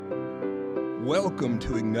Welcome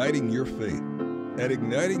to Igniting Your Faith. At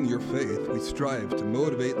Igniting Your Faith, we strive to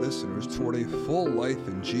motivate listeners toward a full life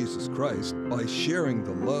in Jesus Christ by sharing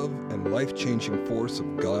the love and life-changing force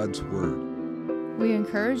of God's Word. We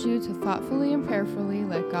encourage you to thoughtfully and prayerfully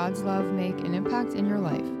let God's love make an impact in your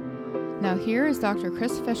life. Now here is Dr.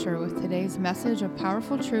 Chris Fisher with today's message of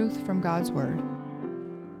powerful truth from God's Word.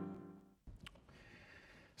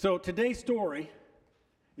 So today's story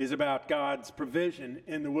is about God's provision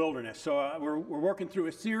in the wilderness. So we're working through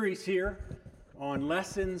a series here on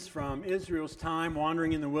lessons from Israel's time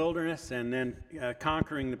wandering in the wilderness and then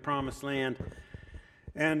conquering the promised land.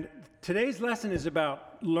 And today's lesson is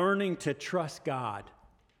about learning to trust God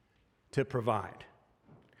to provide,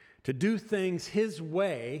 to do things His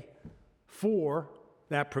way for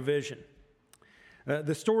that provision.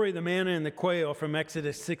 The story of the manna and the quail from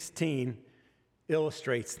Exodus 16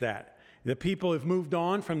 illustrates that. The people have moved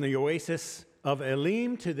on from the oasis of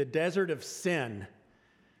Elim to the desert of sin.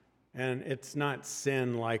 And it's not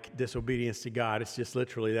sin like disobedience to God. It's just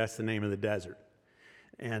literally that's the name of the desert.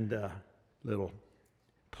 And little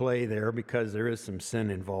play there because there is some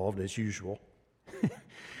sin involved as usual.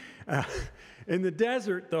 In the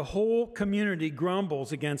desert, the whole community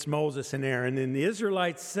grumbles against Moses and Aaron. And the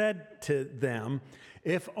Israelites said to them,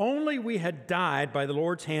 "If only we had died by the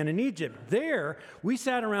Lord's hand in Egypt. There we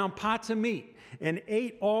sat around pots of meat and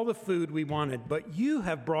ate all the food we wanted. But you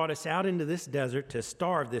have brought us out into this desert to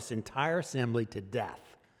starve this entire assembly to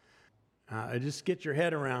death." Just get your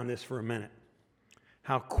head around this for a minute.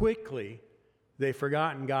 How quickly they've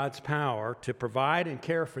forgotten God's power to provide and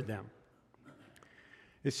care for them.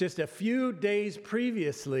 It's just a few days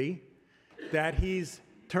previously that He's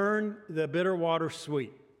turned the bitter water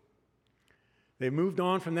sweet. They moved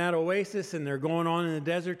on from that oasis and they're going on in the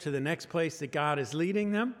desert to the next place that God is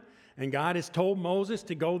leading them. And God has told Moses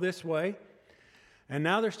to go this way. And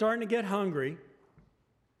now they're starting to get hungry.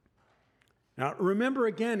 Now remember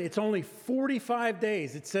again, it's only 45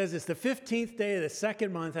 days. It says it's the 15th day of the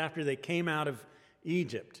second month after they came out of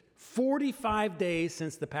Egypt. 45 days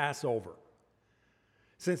since the Passover.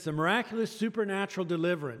 Since the miraculous supernatural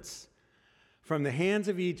deliverance from the hands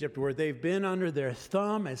of Egypt, where they've been under their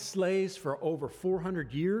thumb as slaves for over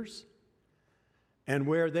 400 years, and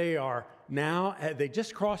where they are now, they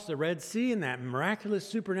just crossed the Red Sea in that miraculous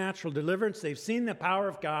supernatural deliverance. They've seen the power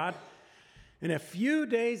of God. And a few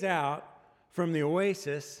days out from the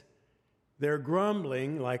oasis, they're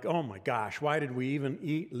grumbling like, "Oh my gosh, why did we even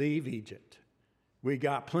leave Egypt? We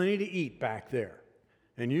got plenty to eat back there.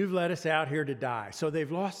 And you've let us out here to die." So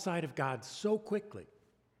they've lost sight of God so quickly.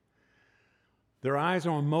 Their eyes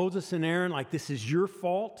are on Moses and Aaron like this is your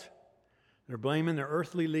fault. They're blaming their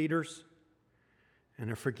earthly leaders. And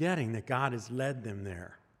they're forgetting that God has led them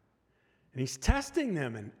there. And He's testing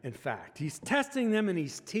them, in fact. He's testing them and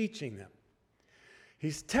He's teaching them.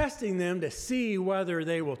 He's testing them to see whether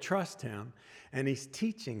they will trust Him. And He's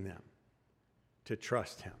teaching them to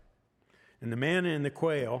trust Him. And the manna and the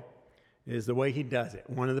quail is the way He does it,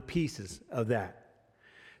 one of the pieces of that.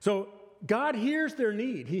 So God hears their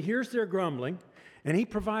need. He hears their grumbling, and He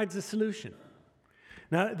provides a solution.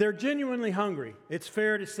 Now, they're genuinely hungry. It's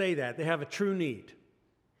fair to say that. They have a true need.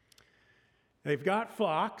 They've got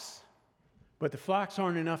flocks, but the flocks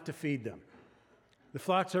aren't enough to feed them. The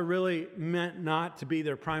flocks are really meant not to be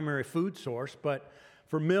their primary food source, but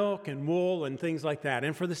for milk and wool and things like that,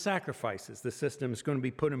 and for the sacrifices. The system is going to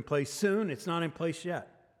be put in place soon. It's not in place yet.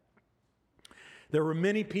 There were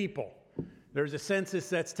many people. There's a census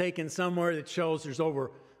that's taken somewhere that shows there's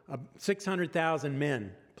over 600,000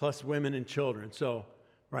 men, plus women and children. So,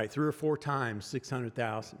 right, 3 or 4 times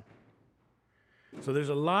 600,000. So there's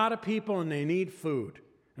a lot of people and they need food.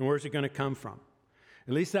 And where's it going to come from?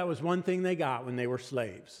 At least that was one thing they got when they were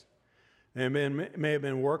slaves. They may have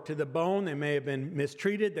been worked to the bone. They may have been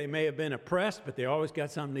mistreated. They may have been oppressed, but they always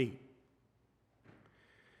got something to eat.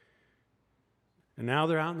 And now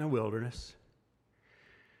they're out in the wilderness.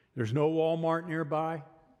 There's no Walmart nearby,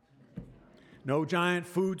 no giant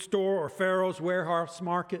food store or Pharaoh's warehouse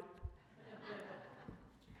market.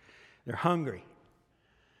 They're hungry.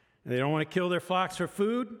 And they don't want to kill their flocks for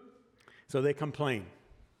food, so they complain.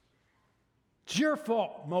 "It's your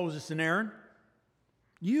fault, Moses and Aaron.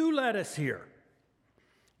 You led us here."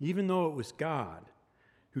 Even though it was God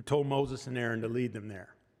who told Moses and Aaron to lead them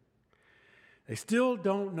there. They still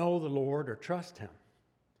don't know the Lord or trust Him.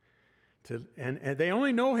 And they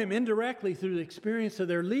only know Him indirectly through the experience of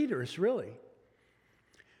their leaders, really.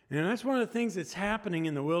 And that's one of the things that's happening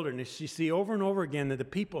in the wilderness. You see over and over again that the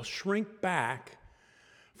people shrink back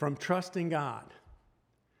from trusting God.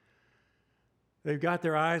 They've got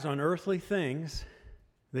their eyes on earthly things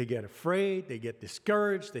They get afraid, they get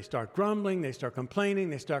discouraged, they start grumbling, they start complaining,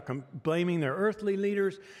 they start blaming their earthly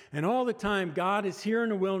leaders. And all the time, God is here in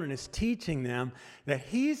the wilderness teaching them that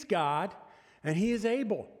He's God and He is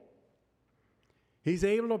able. He's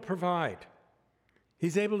able to provide.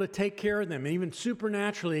 He's able to take care of them, even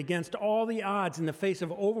supernaturally against all the odds in the face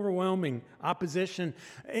of overwhelming opposition,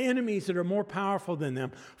 enemies that are more powerful than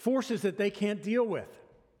them, forces that they can't deal with.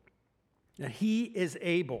 And He is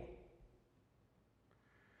able.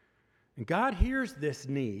 And God hears this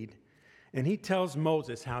need, and He tells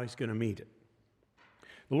Moses how He's going to meet it.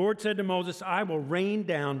 The Lord said to Moses, I will rain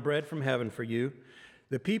down bread from heaven for you.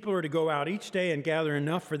 The people are to go out each day and gather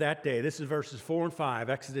enough for that day. This is verses 4 and 5,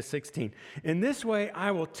 Exodus 16. In this way,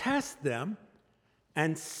 I will test them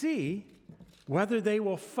and see whether they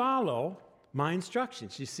will follow my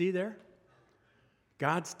instructions. You see there?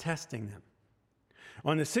 God's testing them.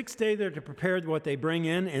 On the sixth day, they're to prepare what they bring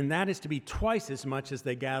in, and that is to be twice as much as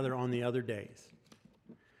they gather on the other days.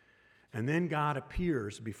 And then God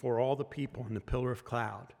appears before all the people in the pillar of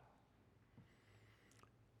cloud.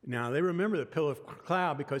 Now, they remember the pillar of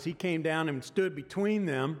cloud because He came down and stood between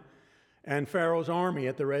them and Pharaoh's army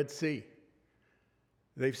at the Red Sea.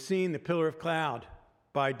 They've seen the pillar of cloud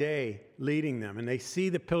by day leading them, and they see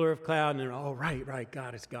the pillar of cloud, and they're, oh, right,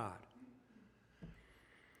 God is God.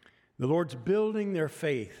 The Lord's building their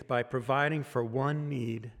faith by providing for one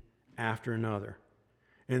need after another.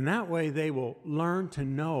 In that way, they will learn to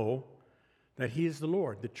know that He is the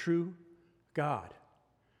Lord, the true God.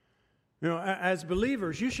 You know, as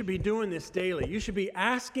believers, you should be doing this daily. You should be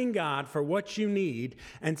asking God for what you need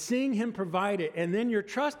and seeing Him provide it, and then your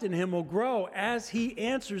trust in Him will grow as He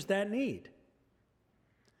answers that need.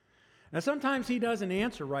 Now, sometimes He doesn't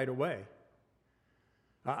answer right away.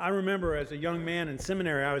 I remember as a young man in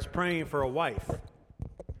seminary, I was praying for a wife.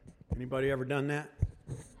 Anybody ever done that?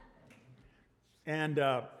 And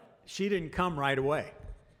she didn't come right away,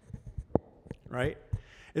 right?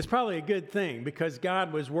 It's probably a good thing because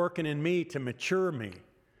God was working in me to mature me.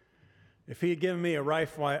 If He had given me a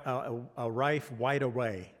rife right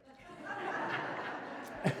away,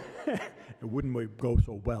 it wouldn't go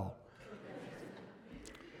so well.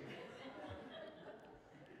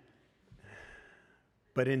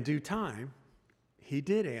 But in due time, He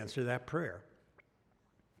did answer that prayer.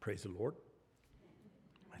 Praise the Lord.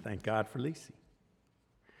 I thank God for Lisi.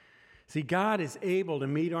 See, God is able to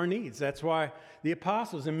meet our needs. That's why the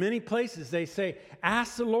apostles, in many places, they say,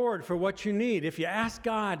 ask the Lord for what you need. If you ask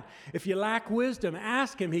God, if you lack wisdom,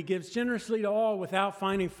 ask Him. He gives generously to all without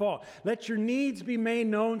finding fault. Let your needs be made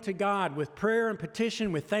known to God with prayer and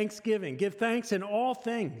petition, with thanksgiving. Give thanks in all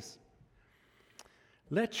things.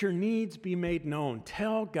 Let your needs be made known.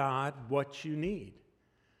 Tell God what you need.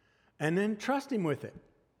 And then trust Him with it.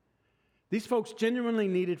 These folks genuinely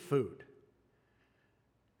needed food.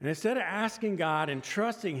 And instead of asking God and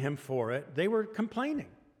trusting Him for it, they were complaining.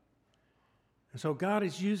 And so God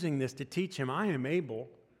is using this to teach him, I am able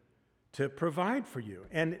to provide for you.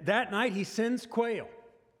 And that night He sends quail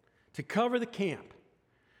to cover the camp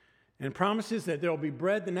and promises that there will be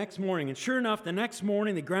bread the next morning. And sure enough, the next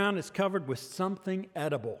morning the ground is covered with something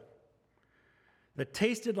edible that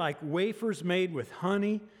tasted like wafers made with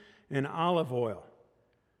honey and olive oil.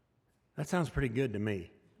 That sounds pretty good to me.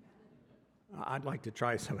 I'd like to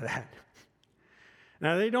try some of that.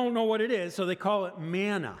 Now, they don't know what it is, so they call it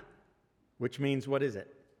manna, which means, what is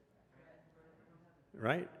it?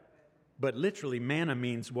 Right? But literally, manna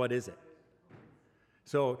means, what is it?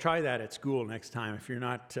 So try that at school next time. If you're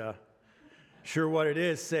not sure what it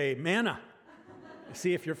is, say manna.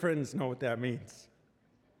 See if your friends know what that means.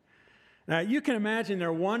 Now, you can imagine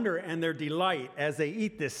their wonder and their delight as they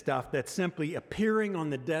eat this stuff that's simply appearing on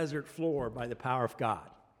the desert floor by the power of God.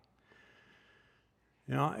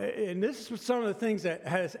 You know, and this is some of the things that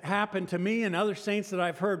has happened to me and other saints that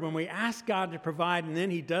I've heard. When we ask God to provide and then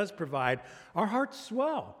He does provide, our hearts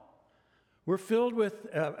swell. We're filled with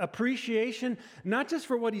appreciation, not just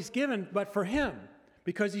for what He's given, but for Him,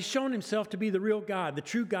 because He's shown Himself to be the real God, the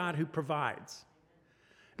true God who provides.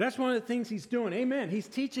 That's one of the things He's doing. Amen. He's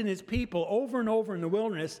teaching His people over and over in the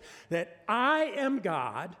wilderness that I am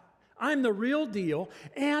God, I'm the real deal,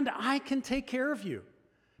 and I can take care of you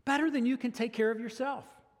better than you can take care of yourself.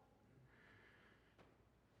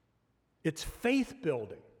 It's faith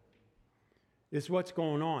building is what's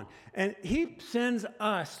going on. And He sends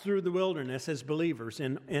us through the wilderness as believers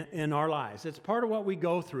in our lives. It's part of what we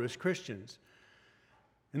go through as Christians.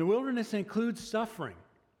 And the wilderness includes suffering.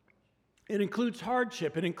 It includes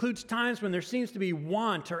hardship. It includes times when there seems to be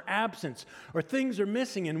want or absence or things are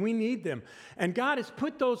missing and we need them. And God has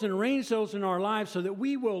put those and arranged those in our lives so that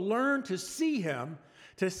we will learn to see Him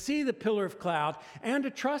to see the pillar of cloud and to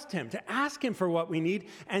trust him, to ask him for what we need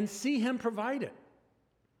and see him provide it.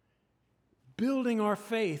 Building our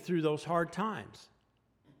faith through those hard times.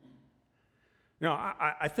 Now,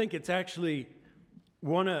 I think it's actually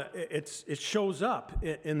it shows up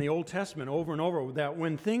in the Old Testament over and over that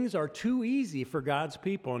when things are too easy for God's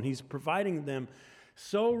people and he's providing them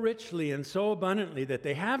so richly and so abundantly that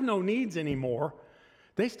they have no needs anymore,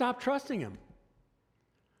 they stop trusting him.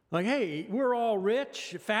 Like, hey, we're all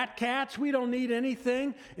rich, fat cats, we don't need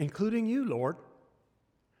anything, including you, Lord.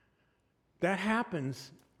 That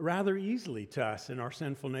happens rather easily to us in our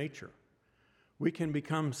sinful nature. We can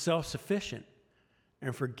become self-sufficient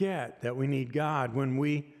and forget that we need God when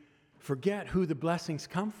we forget who the blessings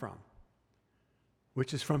come from,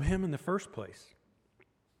 which is from him in the first place.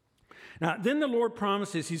 Now, then the Lord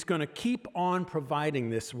promises he's going to keep on providing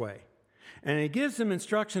this way. And he gives them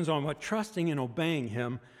instructions on what trusting and obeying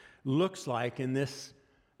him looks like in this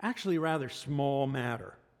actually rather small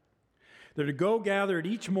matter. They're to go gather it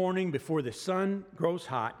each morning before the sun grows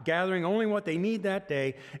hot, gathering only what they need that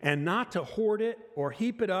day, and not to hoard it or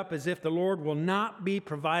heap it up as if the Lord will not be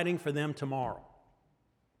providing for them tomorrow.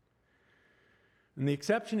 And the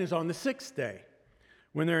exception is on the sixth day,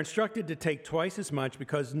 when they're instructed to take twice as much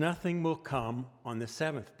because nothing will come on the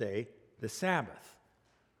seventh day, the Sabbath,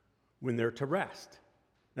 when they're to rest.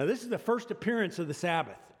 Now, this is the first appearance of the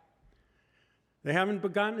Sabbath. They haven't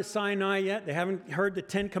begun to Sinai yet. They haven't heard the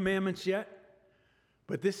Ten Commandments yet.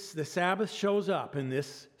 But the Sabbath shows up in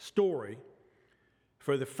this story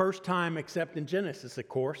for the first time, except in Genesis, of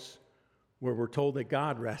course, where we're told that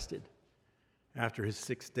God rested after his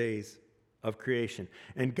 6 days of creation.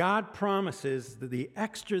 And God promises that the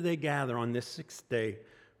extra they gather on this sixth day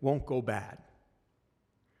won't go bad.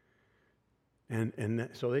 And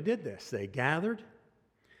so they did this. They gathered.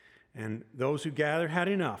 And those who gathered had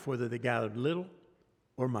enough, whether they gathered little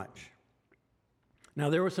or much. Now,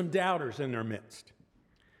 there were some doubters in their midst.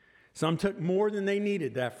 Some took more than they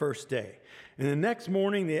needed that first day. And the next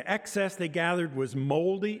morning, the excess they gathered was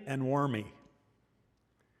moldy and wormy.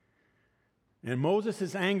 And Moses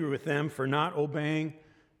is angry with them for not obeying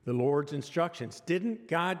the Lord's instructions. Didn't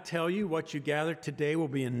God tell you what you gathered today will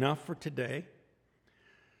be enough for today?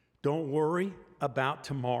 Don't worry about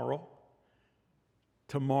tomorrow.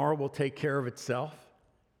 Tomorrow will take care of itself.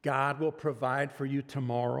 God will provide for you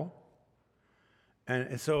tomorrow.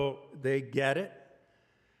 And so they get it.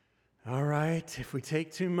 All right, if we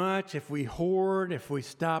take too much, if we hoard, if we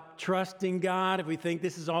stop trusting God, if we think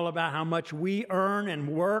this is all about how much we earn and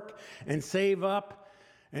work and save up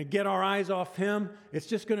and get our eyes off him, it's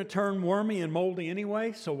just going to turn wormy and moldy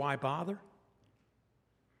anyway, so why bother?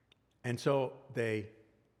 And so they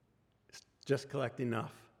just collect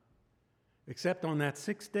enough. Except on that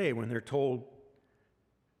sixth day when they're told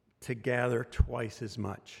to gather twice as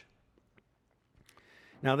much.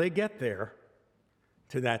 Now they get there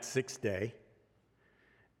to that sixth day.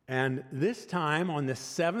 And this time on the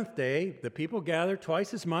seventh day, the people gather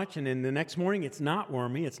twice as much. And then the next morning, it's not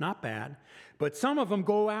wormy, it's not bad. But some of them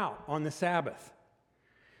go out on the Sabbath,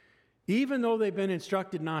 even though they've been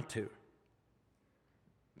instructed not to.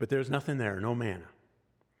 But there's nothing there, no manna.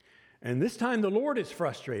 And this time the Lord is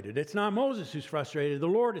frustrated. It's not Moses who's frustrated. The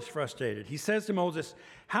Lord is frustrated. He says to Moses,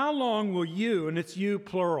 how long will you, and it's you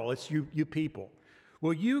plural, it's you people,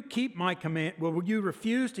 will you keep my command? Will you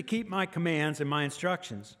refuse to keep my commands and my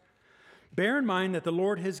instructions? Bear in mind that the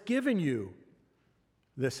Lord has given you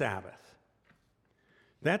the Sabbath.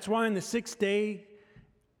 That's why on the sixth day,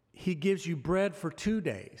 he gives you bread for 2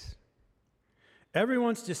 days.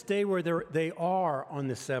 Everyone's to stay where they are on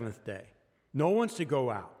the seventh day. No one's to go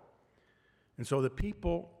out. And so the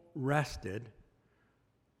people rested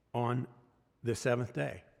on the seventh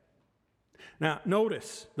day. Now,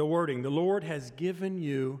 notice the wording. The Lord has given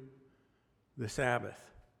you the Sabbath.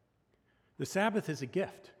 The Sabbath is a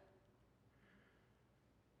gift.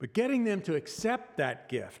 But getting them to accept that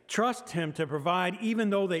gift, trust him to provide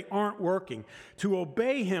even though they aren't working, to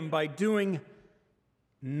obey him by doing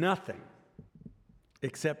nothing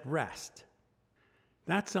except rest,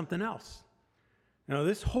 that's something else. Now,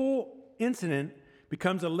 this whole incident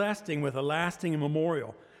becomes a lesson with a lasting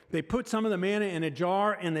memorial. They put some of the manna in a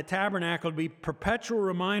jar in the tabernacle to be a perpetual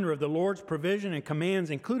reminder of the Lord's provision and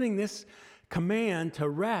commands, including this command to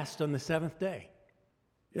rest on the seventh day.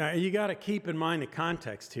 You got to keep in mind the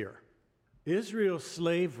context here. Israel's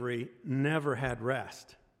slavery never had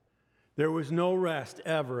rest. There was no rest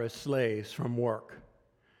ever as slaves from work.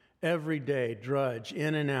 Every day, drudge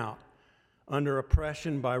in and out under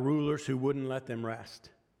oppression by rulers who wouldn't let them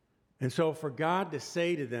rest. And so for God to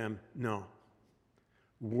say to them, no,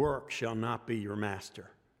 work shall not be your master.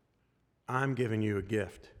 I'm giving you a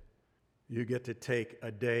gift. You get to take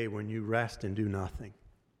a day when you rest and do nothing.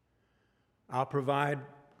 I'll provide,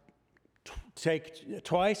 take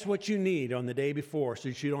twice what you need on the day before so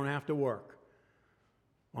that you don't have to work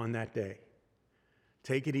on that day.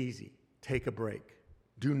 Take it easy. Take a break.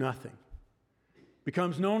 Do nothing.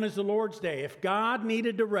 Becomes known as the Lord's Day. If God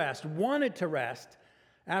needed to rest, wanted to rest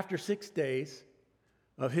after 6 days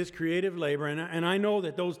of his creative labor, and I know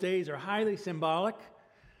that those days are highly symbolic,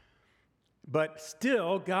 but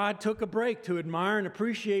still, God took a break to admire and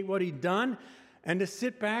appreciate what he'd done and to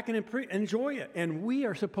sit back and enjoy it. And we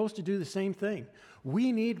are supposed to do the same thing.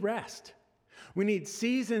 We need rest. We need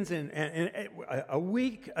seasons and a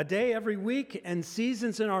week, a day every week, and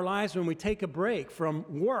seasons in our lives when we take a break from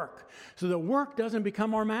work so that work doesn't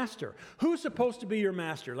become our master. Who's supposed to be your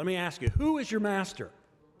master? Let me ask you, who is your master?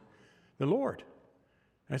 The Lord.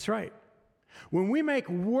 That's right. When we make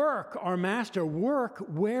work our master, work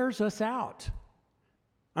wears us out.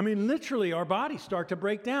 I mean, literally, our bodies start to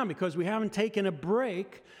break down because we haven't taken a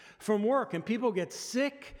break from work. And people get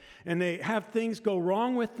sick, and they have things go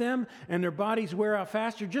wrong with them, and their bodies wear out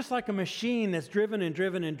faster, just like a machine that's driven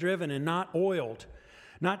and not oiled.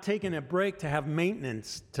 Not taking a break to have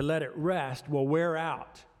maintenance, to let it rest, will wear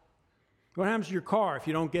out. What happens to your car if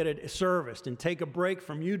you don't get it serviced and take a break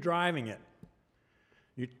from you driving it?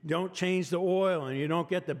 You don't change the oil, and you don't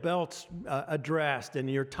get the belts addressed, and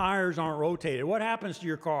your tires aren't rotated. What happens to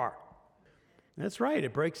your car? That's right,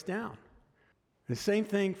 it breaks down. The same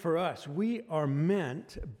thing for us. We are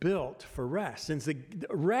built for rest, since the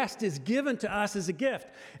rest is given to us as a gift.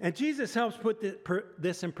 And Jesus helps put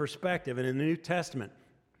this in perspective. And in the New Testament,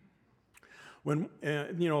 when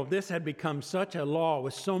this had become such a law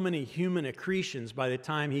with so many human accretions by the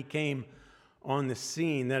time he came on the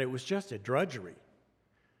scene that it was just a drudgery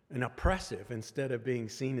and oppressive instead of being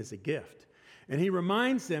seen as a gift. And he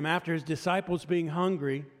reminds them, after his disciples being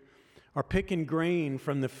hungry, are picking grain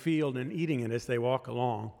from the field and eating it as they walk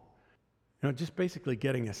along. Just basically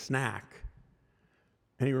getting a snack.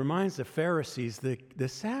 And he reminds the Pharisees that the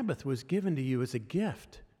Sabbath was given to you as a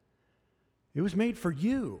gift. It was made for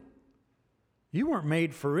you. You weren't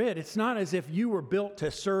made for it. It's not as if you were built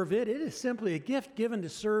to serve it. It is simply a gift given to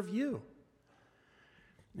serve you.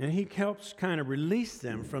 And he helps kind of release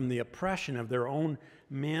them from the oppression of their own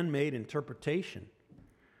man-made interpretation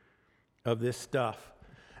of this stuff.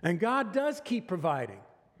 And God does keep providing.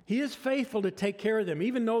 He is faithful to take care of them,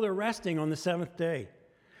 even though they're resting on the seventh day.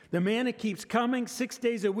 The manna keeps coming 6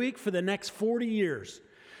 days a week for the next 40 years,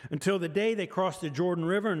 until the day they cross the Jordan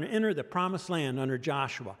River and enter the promised land under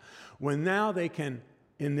Joshua, when now they can,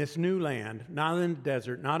 in this new land, not in the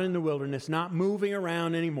desert, not in the wilderness, not moving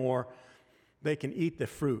around anymore, they can eat the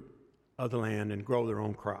fruit of the land and grow their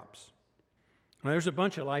own crops. Now, there's a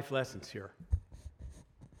bunch of life lessons here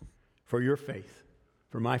for your faith.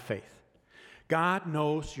 For my faith. God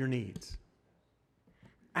knows your needs.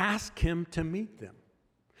 Ask him to meet them.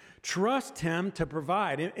 Trust him to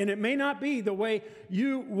provide. And it may not be the way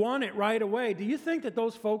you want it right away. Do you think that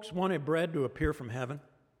those folks wanted bread to appear from heaven?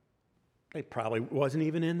 It probably wasn't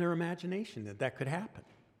even in their imagination that could happen.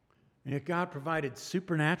 And yet God provided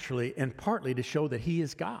supernaturally and partly to show that he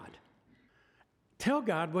is God. Tell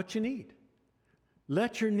God what you need.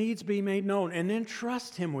 Let your needs be made known, and then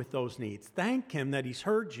trust him with those needs. Thank him that he's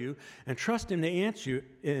heard you, and trust him to answer you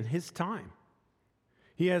in his time.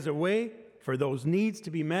 He has a way for those needs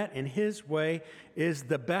to be met, and his way is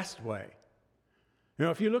the best way.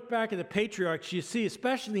 If you look back at the patriarchs, you see,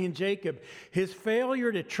 especially in Jacob, his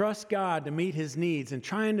failure to trust God to meet his needs and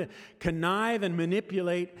trying to connive and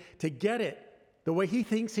manipulate to get it the way he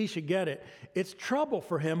thinks he should get it. It's trouble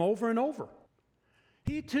for him over and over.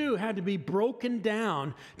 He too had to be broken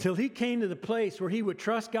down till he came to the place where he would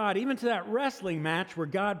trust God, even to that wrestling match where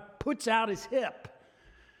God puts out his hip.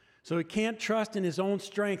 So he can't trust in his own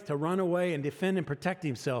strength to run away and defend and protect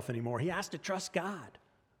himself anymore. He has to trust God.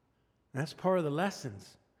 That's part of the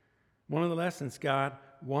lessons. One of the lessons God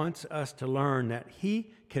wants us to learn, that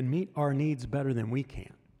he can meet our needs better than we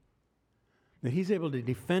can. That he's able to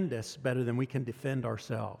defend us better than we can defend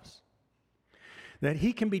ourselves. That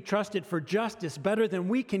he can be trusted for justice better than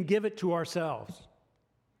we can give it to ourselves.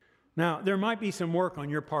 Now, there might be some work on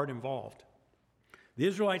your part involved. The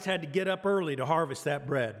Israelites had to get up early to harvest that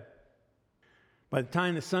bread. By the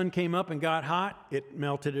time the sun came up and got hot, it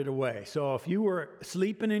melted it away. So if you were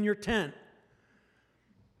sleeping in your tent,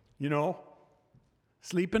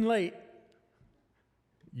 sleeping late,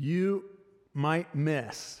 you might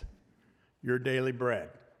miss your daily bread.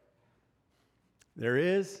 There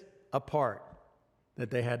is a part that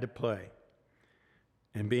they had to play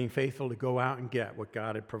in being faithful to go out and get what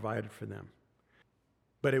God had provided for them.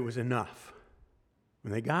 But it was enough.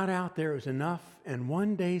 When they got out there, it was enough, and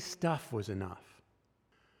one day's stuff was enough.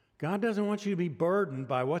 God doesn't want you to be burdened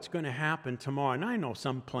by what's going to happen tomorrow. And I know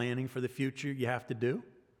some planning for the future you have to do.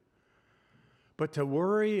 But to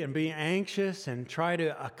worry and be anxious and try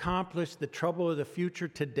to accomplish the trouble of the future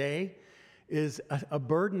today is a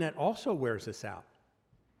burden that also wears us out.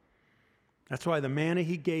 That's why the manna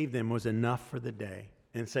he gave them was enough for the day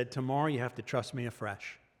and said, tomorrow you have to trust me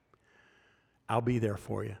afresh. I'll be there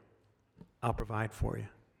for you. I'll provide for you.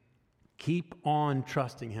 Keep on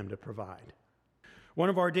trusting him to provide. One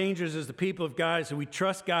of our dangers as the people of God is that we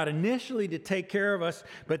trust God initially to take care of us,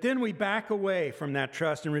 but then we back away from that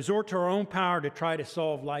trust and resort to our own power to try to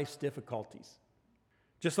solve life's difficulties.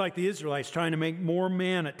 Just like the Israelites trying to make more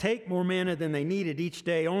manna, take more manna than they needed each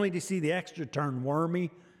day, only to see the extra turn wormy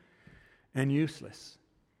and useless.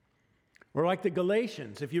 Or like the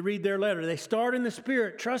Galatians, if you read their letter, they start in the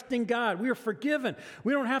Spirit, trusting God. We are forgiven.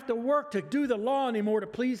 We don't have to work to do the law anymore to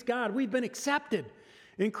please God. We've been accepted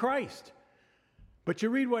in Christ. But you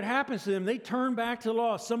read what happens to them. They turn back to the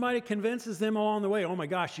law. Somebody convinces them along the way, oh my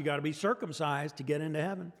gosh, you got to be circumcised to get into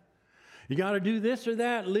heaven. You got to do this or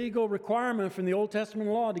that legal requirement from the Old Testament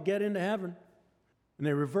law to get into heaven. And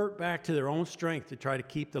they revert back to their own strength to try to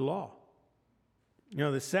keep the law. You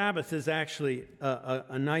know, the Sabbath is actually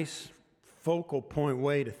a nice focal point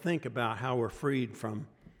way to think about how we're freed from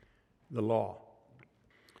the law.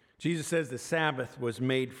 Jesus says the Sabbath was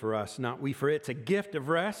made for us, not we for it. It's a gift of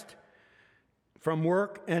rest from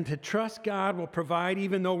work, and to trust God will provide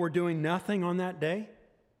even though we're doing nothing on that day.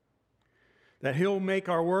 That he'll make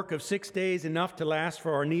our work of 6 days enough to last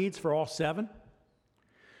for our needs for all 7.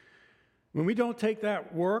 When we don't take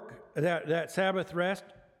that work, that Sabbath rest,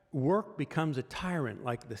 work becomes a tyrant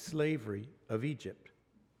like the slavery of Egypt.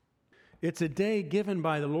 It's a day given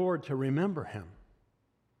by the Lord to remember him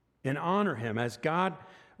and honor him. As God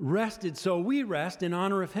rested, so we rest in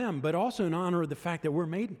honor of him, but also in honor of the fact that we're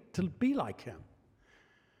made to be like him.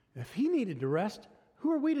 If he needed to rest,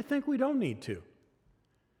 who are we to think we don't need to?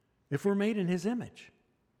 If we're made in his image.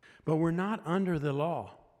 But we're not under the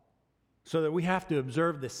law, so that we have to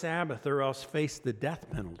observe the Sabbath or else face the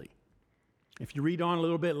death penalty. If you read on a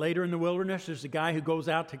little bit later in the wilderness, there's a guy who goes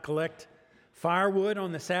out to collect firewood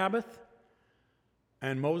on the Sabbath.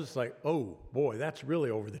 And Moses is like, oh boy, that's really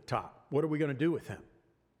over the top. What are we going to do with him?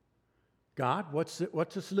 God, what's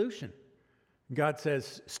the solution? God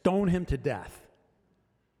says, stone him to death.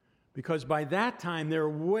 Because by that time, they're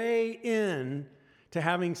way in to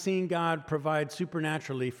having seen God provide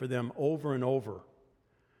supernaturally for them over and over.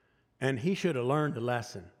 And he should have learned the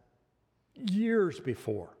lesson years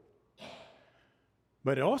before.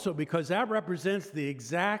 But also because that represents the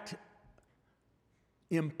exact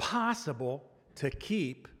impossible to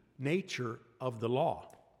keep nature of the law.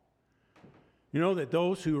 You know that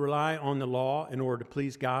those who rely on the law in order to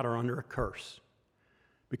please God are under a curse.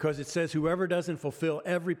 Because it says whoever doesn't fulfill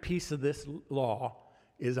every piece of this law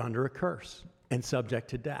is under a curse and subject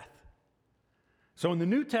to death. So in the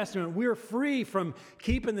New Testament, we're free from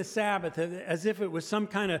keeping the Sabbath as if it was some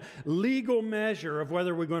kind of legal measure of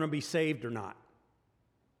whether we're going to be saved or not.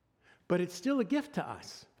 But it's still a gift to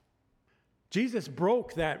us. Jesus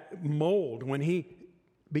broke that mold when he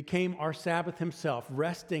became our Sabbath himself,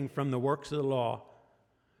 resting from the works of the law.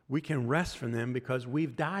 We can rest from them because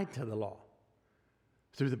we've died to the law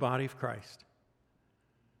through the body of Christ.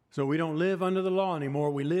 So we don't live under the law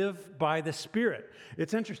anymore. We live by the Spirit.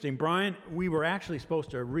 It's interesting, Brian, we were actually supposed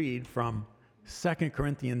to read from 2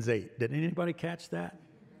 Corinthians 8. Did anybody catch that?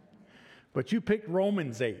 But you picked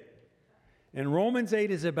Romans 8. And Romans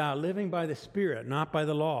 8 is about living by the Spirit, not by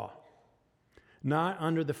the law, not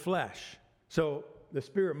under the flesh. So the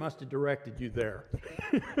Spirit must have directed you there.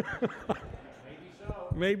 Maybe so.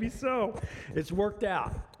 Maybe so. It's worked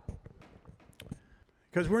out.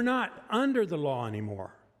 Because we're not under the law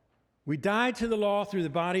anymore. We died to the law through the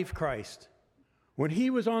body of Christ. When he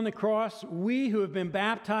was on the cross, we who have been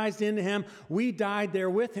baptized into him, we died there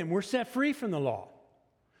with him. We're set free from the law.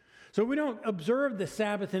 So we don't observe the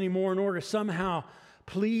Sabbath anymore in order to somehow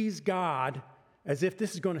please God as if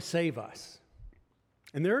this is going to save us.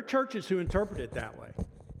 And there are churches who interpret it that way.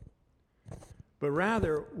 But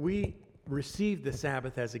rather, we receive the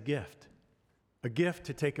Sabbath as a gift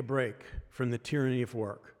to take a break from the tyranny of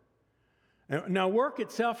work. Now, work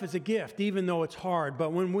itself is a gift, even though it's hard,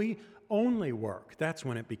 but when we only work, that's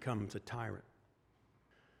when it becomes a tyrant.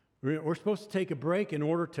 We're supposed to take a break in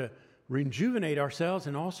order to rejuvenate ourselves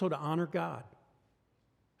and also to honor God.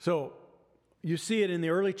 So, you see it in the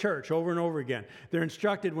early church over and over again. They're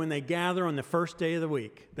instructed when they gather on the first day of the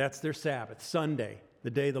week. That's their Sabbath, Sunday,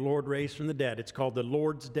 the day the Lord raised from the dead. It's called the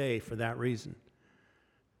Lord's Day for that reason.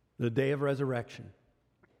 the day of resurrection.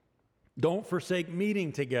 Don't forsake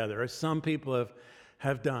meeting together, as some people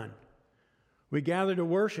have done. We gather to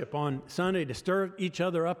worship on Sunday to stir each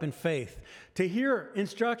other up in faith, to hear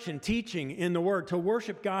instruction, teaching in the Word, to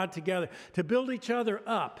worship God together, to build each other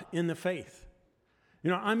up in the faith.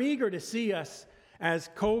 I'm eager to see us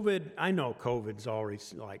as COVID, I know COVID's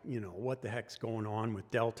always like, what the heck's going on with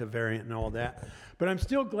Delta variant and all that, but I'm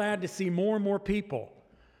still glad to see more and more people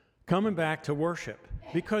coming back to worship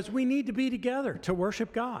because we need to be together to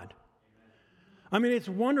worship God. I mean, it's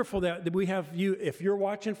wonderful that we have you, if you're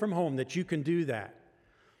watching from home, that you can do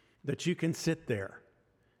that you can sit there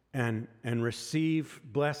and receive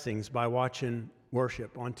blessings by watching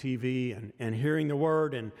worship on TV and hearing the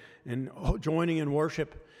Word and joining in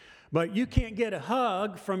worship. But you can't get a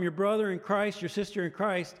hug from your brother in Christ, your sister in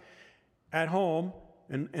Christ at home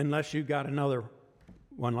unless you've got another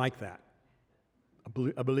one like that,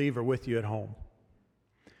 a believer with you at home.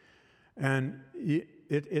 And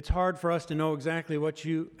it's hard for us to know exactly what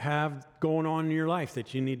you have going on in your life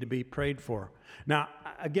that you need to be prayed for. Now,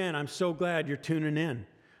 again, I'm so glad you're tuning in.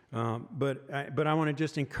 But I want to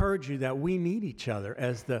just encourage you that we need each other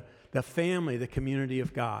as the family, the community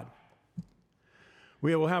of God.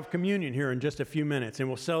 We will have communion here in just a few minutes, and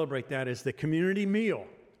we'll celebrate that as the community meal,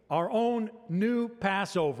 our own new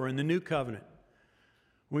Passover in the new covenant.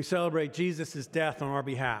 We celebrate Jesus' death on our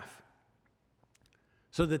behalf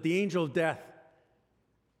so that the angel of death,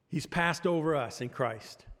 he's passed over us in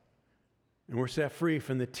Christ, and we're set free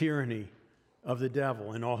from the tyranny of the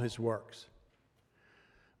devil and all his works.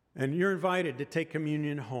 And you're invited to take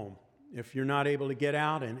communion home if you're not able to get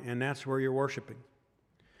out, and that's where you're worshiping.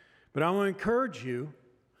 But I want to encourage you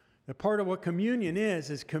that part of what communion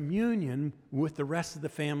is communion with the rest of the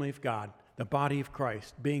family of God, the body of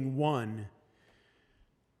Christ, being one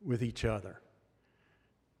with each other.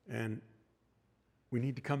 And we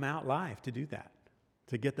need to come out live to do that,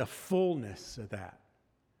 to get the fullness of that.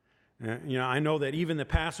 I know that even the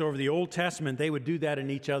Passover, the Old Testament, they would do that in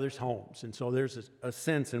each other's homes. And so there's a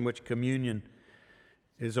sense in which communion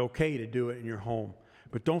is okay to do it in your home.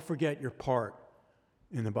 But don't forget your part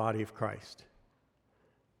in the body of Christ.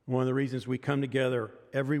 One of the reasons we come together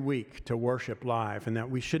every week to worship live, and that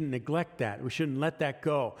we shouldn't neglect that. We shouldn't let that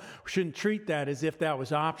go. We shouldn't treat that as if that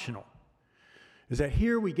was optional. Is that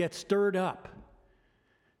here we get stirred up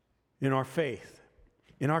in our faith,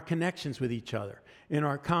 in our connections with each other, in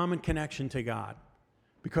our common connection to God,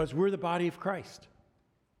 because we're the body of Christ.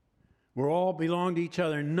 We all belong to each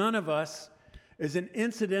other. None of us is an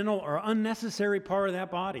incidental or unnecessary part of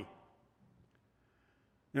that body.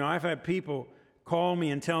 I've had people call me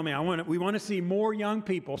and tell me, we want to see more young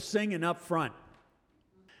people singing up front.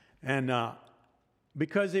 And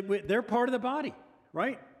because they're part of the body,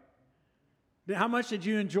 right? How much did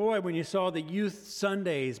you enjoy when you saw the youth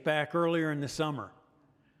Sundays back earlier in the summer?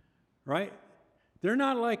 Right? They're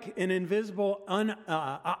not like an invisible,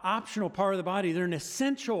 optional part of the body. They're an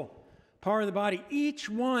essential part of the body. Each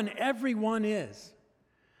one, everyone is.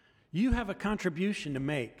 You have a contribution to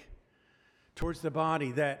make towards the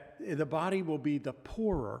body, that the body will be the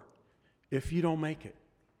poorer if you don't make it.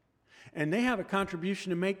 And they have a contribution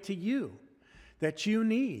to make to you that you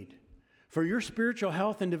need for your spiritual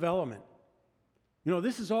health and development.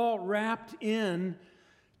 This is all wrapped in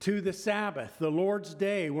to the Sabbath, the Lord's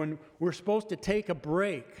Day, when we're supposed to take a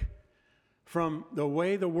break from the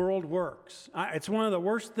way the world works. It's one of the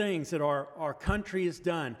worst things that our country has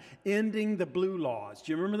done, ending the blue laws.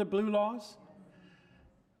 Do you remember the blue laws?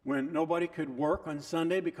 When nobody could work on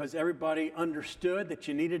Sunday because everybody understood that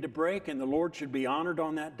you needed a break and the Lord should be honored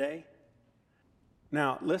on that day.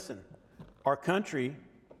 Now, listen, our country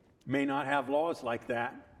may not have laws like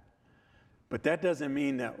that, but that doesn't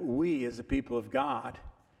mean that we as the people of God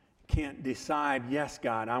can't decide, yes,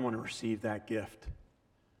 God, I want to receive that gift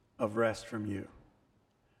of rest from you.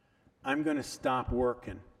 I'm going to stop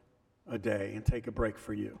working a day and take a break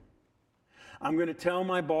for you. I'm going to tell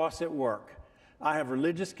my boss at work, I have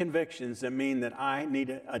religious convictions that mean that I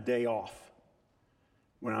need a day off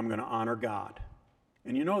when I'm going to honor God.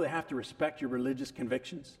 And they have to respect your religious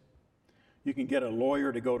convictions. You can get a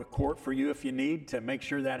lawyer to go to court for you if you need to make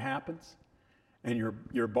sure that happens. And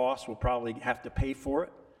your boss will probably have to pay for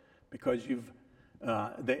it because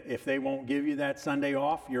if they won't give you that Sunday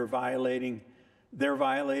off, they're violating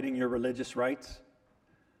your religious rights.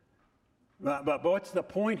 But what's the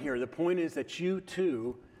point here? The point is that you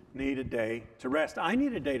too need a day to rest. I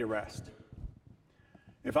need a day to rest.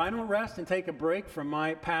 If I don't rest and take a break from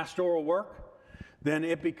my pastoral work, then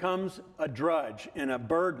it becomes a drudge and a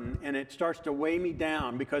burden, and it starts to weigh me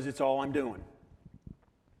down because it's all I'm doing.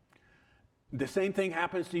 The same thing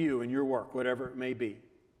happens to you in your work, whatever it may be.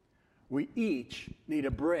 we each need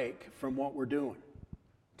a break from what we're doing.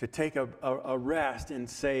 To take a rest and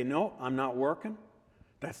say, no, I'm not working.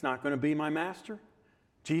 That's not going to be my master.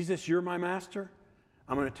 Jesus, you're my master.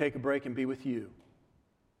 I'm going to take a break and be with you.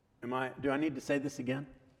 Do I need to say this again?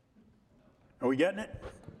 Are we getting it?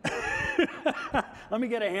 Let me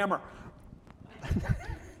get a hammer.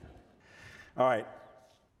 All right.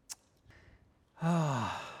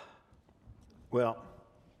 Well,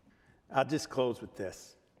 I'll just close with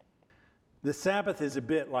this. The Sabbath is a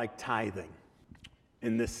bit like tithing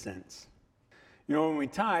in this sense. You know, when we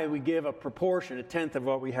tithe, we give a proportion, a tenth of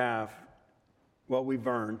what we have, what we've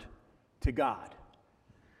earned, to God.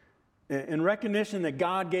 In recognition that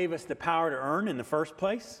God gave us the power to earn in the first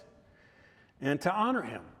place, and to honor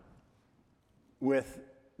Him with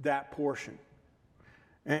that portion.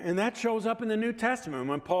 And that shows up in the New Testament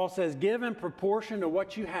when Paul says, give in proportion to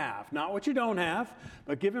what you have. Not what you don't have,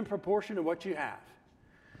 but give in proportion to what you have.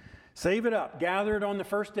 Save it up. Gather it on the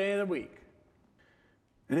first day of the week.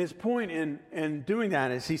 And his point in doing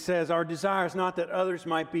that is he says, our desire is not that others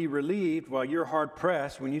might be relieved while you're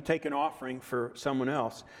hard-pressed when you take an offering for someone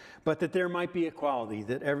else, but that there might be equality,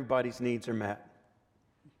 that everybody's needs are met.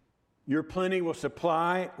 Your plenty will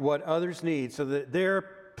supply what others need so that their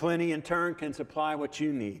plenty in turn can supply what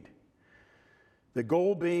you need. The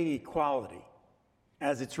goal being equality.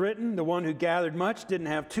 As it's written, the one who gathered much didn't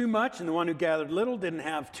have too much, and the one who gathered little didn't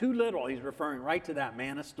have too little. He's referring right to that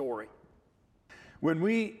manna story. When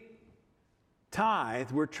we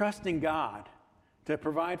tithe, we're trusting God to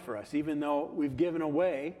provide for us, even though we've given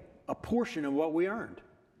away a portion of what we earned.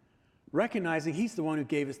 Recognizing He's the one who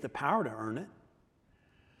gave us the power to earn it.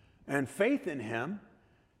 And faith in Him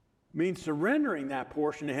means surrendering that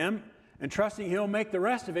portion to Him and trusting He'll make the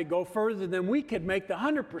rest of it go further than we could make the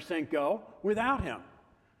 100% go without Him.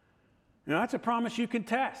 You know, that's a promise you can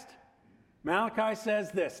test. Malachi says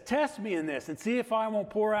this, test me in this and see if I won't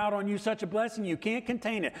pour out on you such a blessing you can't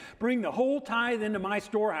contain it. Bring the whole tithe into my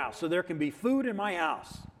storehouse so there can be food in my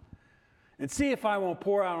house. And see if I won't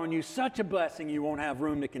pour out on you such a blessing you won't have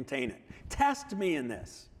room to contain it. Test me in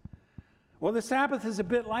this. Well, the Sabbath is a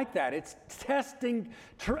bit like that. It's testing,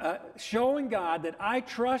 showing God that I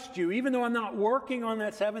trust you, even though I'm not working on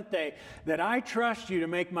that seventh day, that I trust you to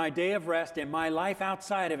make my day of rest and my life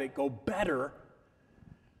outside of it go better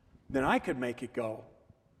than I could make it go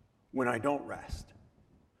when I don't rest.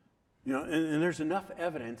 You know, and there's enough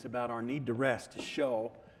evidence about our need to rest to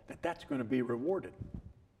show that that's going to be rewarded.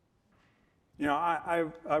 You know,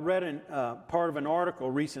 I read part of an article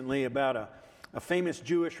recently about a famous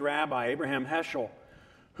Jewish rabbi, Abraham Heschel,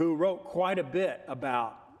 who wrote quite a bit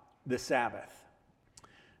about the Sabbath.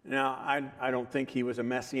 Now, I don't think he was a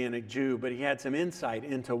Messianic Jew, but he had some insight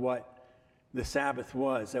into what the Sabbath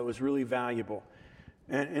was that was really valuable.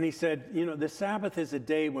 And he said, you know, the Sabbath is a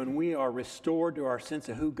day when we are restored to our sense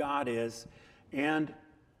of who God is and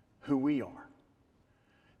who we are.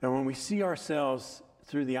 And when we see ourselves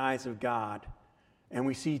through the eyes of God and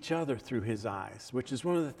we see each other through His eyes, which is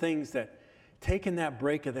one of the things that taking that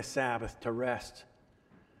break of the Sabbath to rest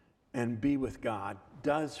and be with God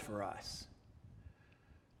does for us.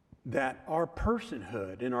 That our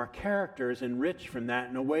personhood and our character is enriched from that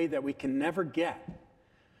in a way that we can never get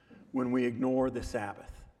when we ignore the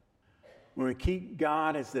Sabbath. When we keep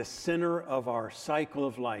God as the center of our cycle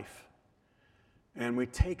of life and we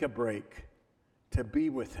take a break to be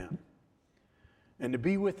with Him and to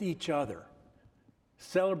be with each other,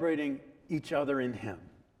 celebrating each other in Him.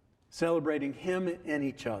 Celebrating Him and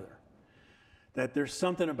each other. That there's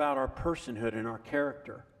something about our personhood and our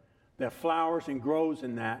character that flowers and grows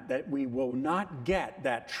in that we will not get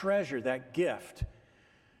that treasure, that gift,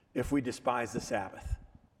 if we despise the Sabbath.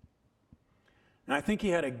 And I think he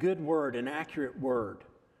had a good word, an accurate word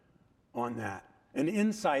on that. An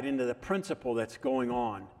insight into the principle that's going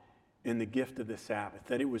on in the gift of the Sabbath.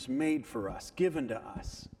 That it was made for us, given to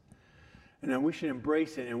us. And then we should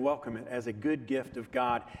embrace it and welcome it as a good gift of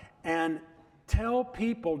God and tell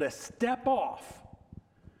people to step off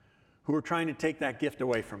who are trying to take that gift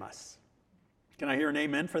away from us. Can I hear an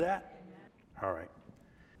amen for that? Amen. All right.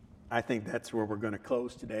 I think that's where we're going to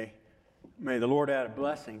close today. May the Lord add a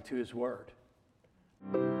blessing to His word.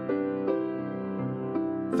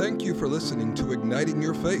 Thank you for listening to Igniting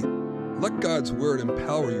Your Faith. Let God's word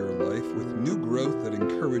empower your life with new growth that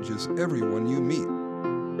encourages everyone you meet.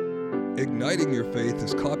 Igniting Your Faith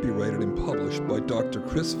is copyrighted and published by Dr.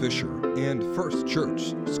 Chris Fisher and First Church,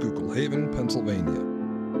 Schuylkill Haven, Pennsylvania.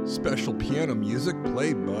 Special piano music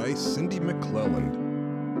played by Cindy McClelland.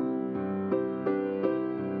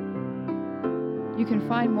 You can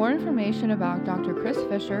find more information about Dr. Chris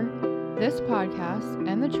Fisher, this podcast,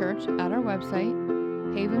 and the church at our website,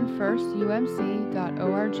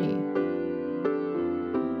 havenfirstumc.org.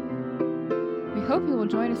 We hope you will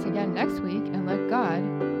join us again next week and let God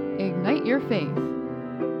ignite your faith.